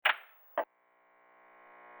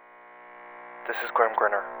This is Graham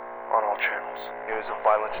Grinner on all channels. News of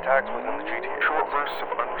violent attacks within the GTA. Short bursts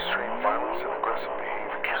of unrestrained violence and aggressive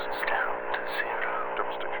behavior. Counts down to 0.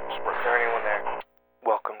 Devastation spread. Is there anyone there?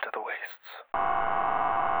 Welcome to the Wastes.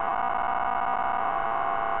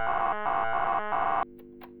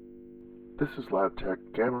 This is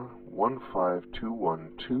LabTech Gamma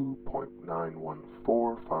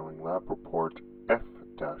 15212.914 filing lab report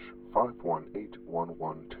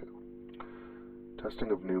F-518112.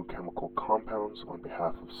 Testing of new chemical compounds on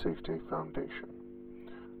behalf of Safety Foundation.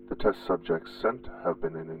 The test subjects sent have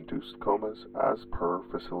been in induced comas as per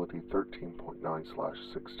Facility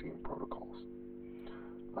 13.9/16 protocols.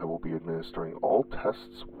 I will be administering all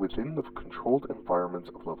tests within the controlled environments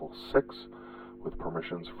of Level 6 with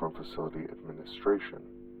permissions from Facility Administration.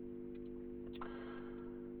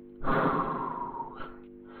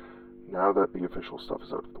 Now that the official stuff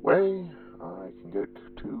is out of the way, I can get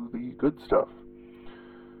to the good stuff.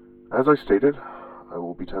 As I stated, I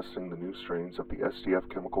will be testing the new strains of the S.D.F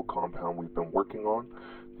chemical compound we've been working on,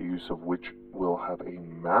 the use of which will have a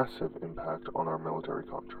massive impact on our military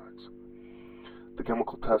contracts. The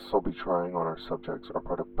chemical tests I'll be trying on our subjects are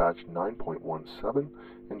part of Batch 9.17,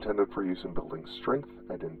 intended for use in building strength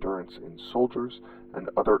and endurance in soldiers and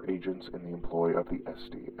other agents in the employ of the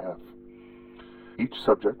S.D.F. Each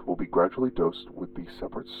subject will be gradually dosed with the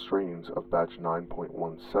separate strains of Batch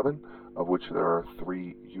 9.17, of which there are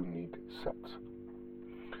 3 unique sets.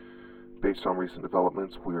 Based on recent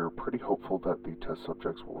developments, we're pretty hopeful that the test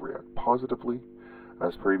subjects will react positively,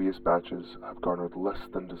 as previous batches have garnered less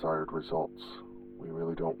than desired results. We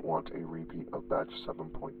really don't want a repeat of Batch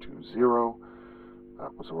 7.20.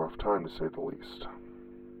 That was a rough time, to say the least.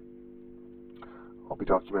 I'll be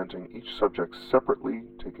documenting each subject separately,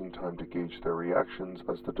 taking time to gauge their reactions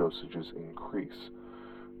as the dosages increase.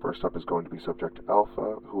 First up is going to be Subject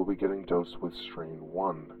Alpha, who will be getting dosed with Strain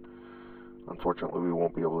 1. Unfortunately, we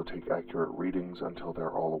won't be able to take accurate readings until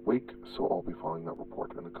they're all awake, so I'll be filing that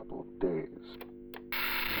report in a couple of days.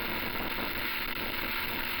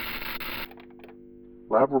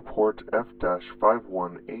 Lab Report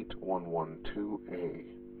F-518112A.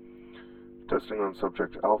 Testing on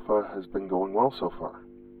Subject Alpha has been going well so far.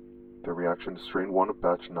 The reaction to Strain 1 of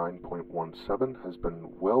Batch 9.17 has been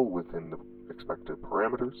well within the expected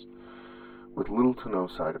parameters, with little to no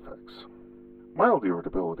side effects. Mild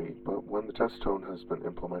irritability, but when the test tone has been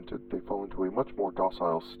implemented, they fall into a much more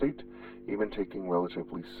docile state, even taking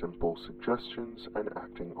relatively simple suggestions and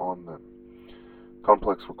acting on them.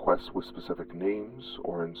 Complex requests with specific names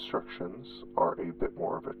or instructions are a bit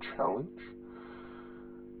more of a challenge,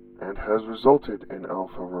 and has resulted in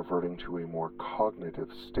Alpha reverting to a more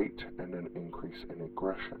cognitive state and an increase in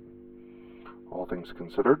aggression. All things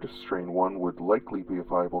considered, Strain 1 would likely be a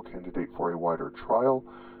viable candidate for a wider trial,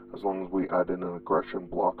 as long as we add in an aggression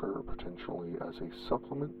blocker, potentially as a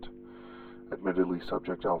supplement. Admittedly,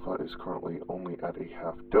 Subject Alpha is currently only at a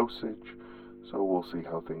half dosage, so we'll see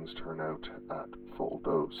how things turn out at full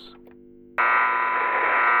dose.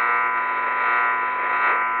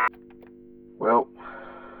 Well,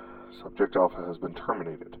 Subject Alpha has been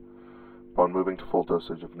terminated. Upon moving to full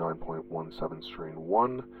dosage of 9.17 Strain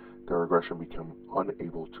 1, their aggression became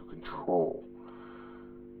unable to control.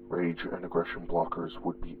 Rage and aggression blockers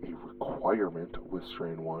would be a requirement with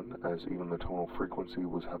Strain 1, as even the tonal frequency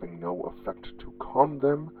was having no effect to calm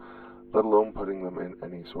them, let alone putting them in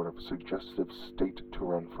any sort of suggestive state to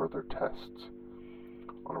run further tests.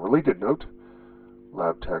 On a related note,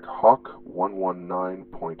 LabTech Hawk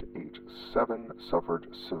 119.87 suffered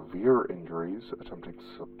severe injuries attempting to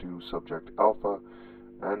subdue Subject Alpha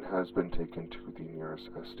and has been taken to the nearest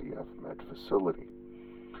S.D.F med facility.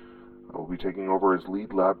 I will be taking over as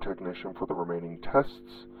lead lab technician for the remaining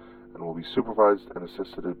tests and will be supervised and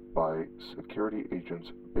assisted by security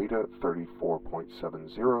agents Beta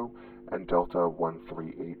 34.70 and Delta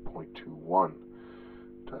 138.21.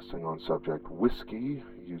 Testing on Subject Whiskey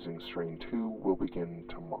using Strain 2 will begin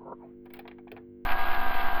tomorrow.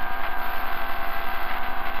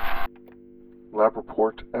 Lab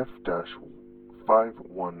Report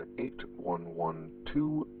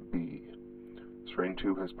F-518112B. Strain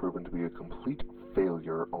 2 has proven to be a complete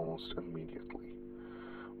failure almost immediately.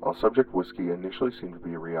 While Subject Whiskey initially seemed to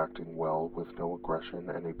be reacting well with no aggression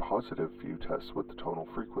and a positive few tests with the tonal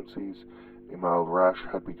frequencies, a mild rash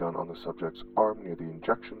had begun on the subject's arm near the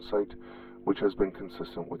injection site, which has been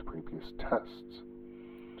consistent with previous tests.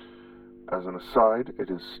 As an aside, it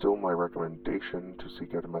is still my recommendation to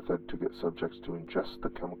seek out a method to get subjects to ingest the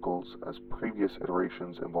chemicals, as previous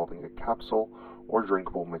iterations involving a capsule or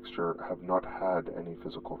drinkable mixture have not had any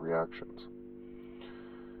physical reactions.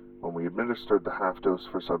 When we administered the half dose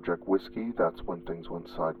for Subject Whiskey, that's when things went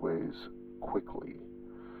sideways quickly.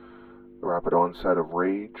 The rapid onset of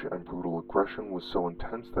rage and brutal aggression was so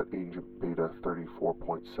intense that Agent Beta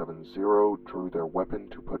 34.70 drew their weapon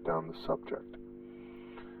to put down the subject.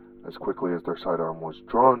 As quickly as their sidearm was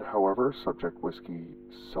drawn, however, Subject Whiskey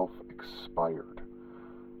self-expired.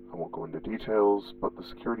 I won't go into details, but the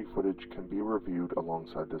security footage can be reviewed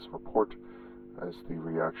alongside this report, as the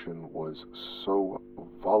reaction was so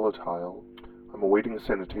volatile. I'm awaiting a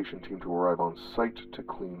sanitation team to arrive on site to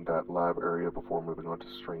clean that lab area before moving on to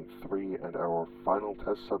Strain 3 and our final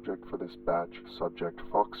test subject for this batch, Subject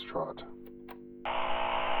Foxtrot.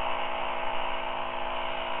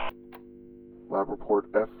 Lab Report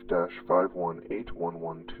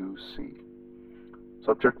F-518112C.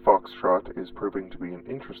 Subject Foxtrot is proving to be an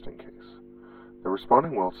interesting case. They're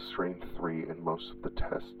responding well to Strain 3 in most of the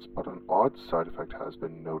tests, but an odd side effect has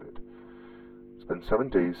been noted. It's been 7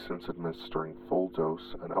 days since administering full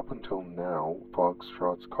dose, and up until now,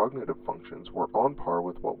 Foxtrot's cognitive functions were on par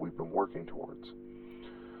with what we've been working towards.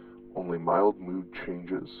 Only mild mood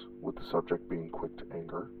changes, with the subject being quick to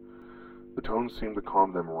anger. The tones seem to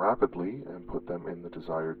calm them rapidly and put them in the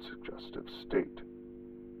desired suggestive state.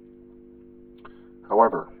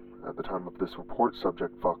 However, at the time of this report,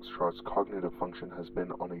 Subject Foxtrot's cognitive function has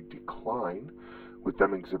been on a decline, with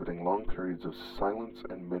them exhibiting long periods of silence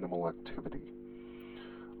and minimal activity,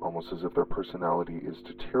 almost as if their personality is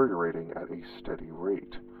deteriorating at a steady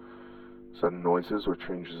rate. Sudden noises or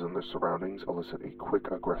changes in their surroundings elicit a quick,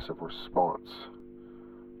 aggressive response.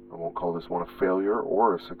 I won't call this one a failure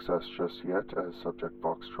or a success just yet, as Subject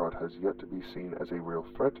Foxtrot has yet to be seen as a real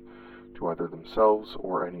threat to either themselves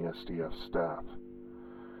or any S.D.F staff.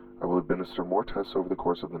 I will administer more tests over the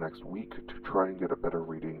course of the next week to try and get a better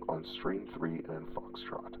reading on Strain 3 and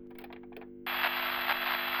Foxtrot.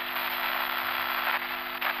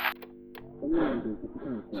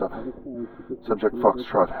 Subject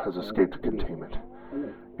Foxtrot has escaped containment.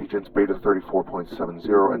 Agents Beta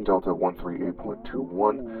 34.70 and Delta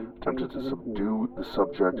 138.21 attempted to subdue the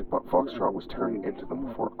subject, but Foxtrot was tearing into them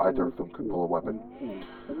before either of them could pull a weapon.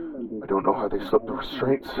 I don't know how they slipped the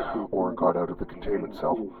restraints or got out of the containment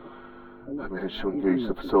cell. I managed to engage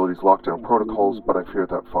the facility's lockdown protocols, but I fear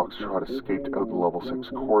that Foxtrot escaped out the Level 6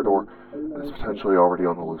 corridor and is potentially already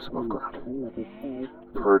on the loose above ground.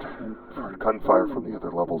 I've heard gunfire from the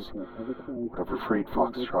other levels. Whatever freed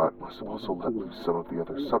Foxtrot must have also let loose some of the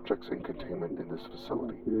other subjects in containment in this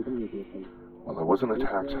facility. While I wasn't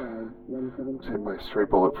attacked, I was hit by a stray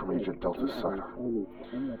bullet from Agent Delta's sidearm.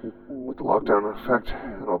 With the lockdown in effect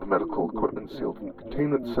and all the medical equipment sealed in the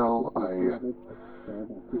containment cell, I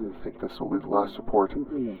think this will be the last report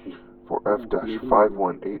for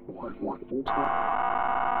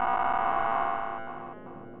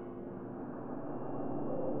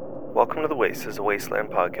F-518112. Welcome to The Waste is a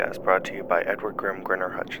Wasteland podcast brought to you by Edward Grimm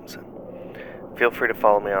Grinner Hutchinson. Feel free to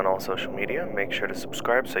follow me on all social media. Make sure to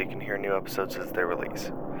subscribe so you can hear new episodes as they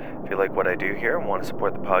release. If you like what I do here and want to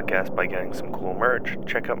support the podcast by getting some cool merch,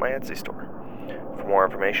 check out my Etsy store. For more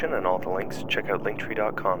information and all the links, check out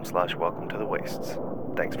linktree.com/welcome to the wastes.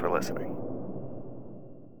 Thanks for listening.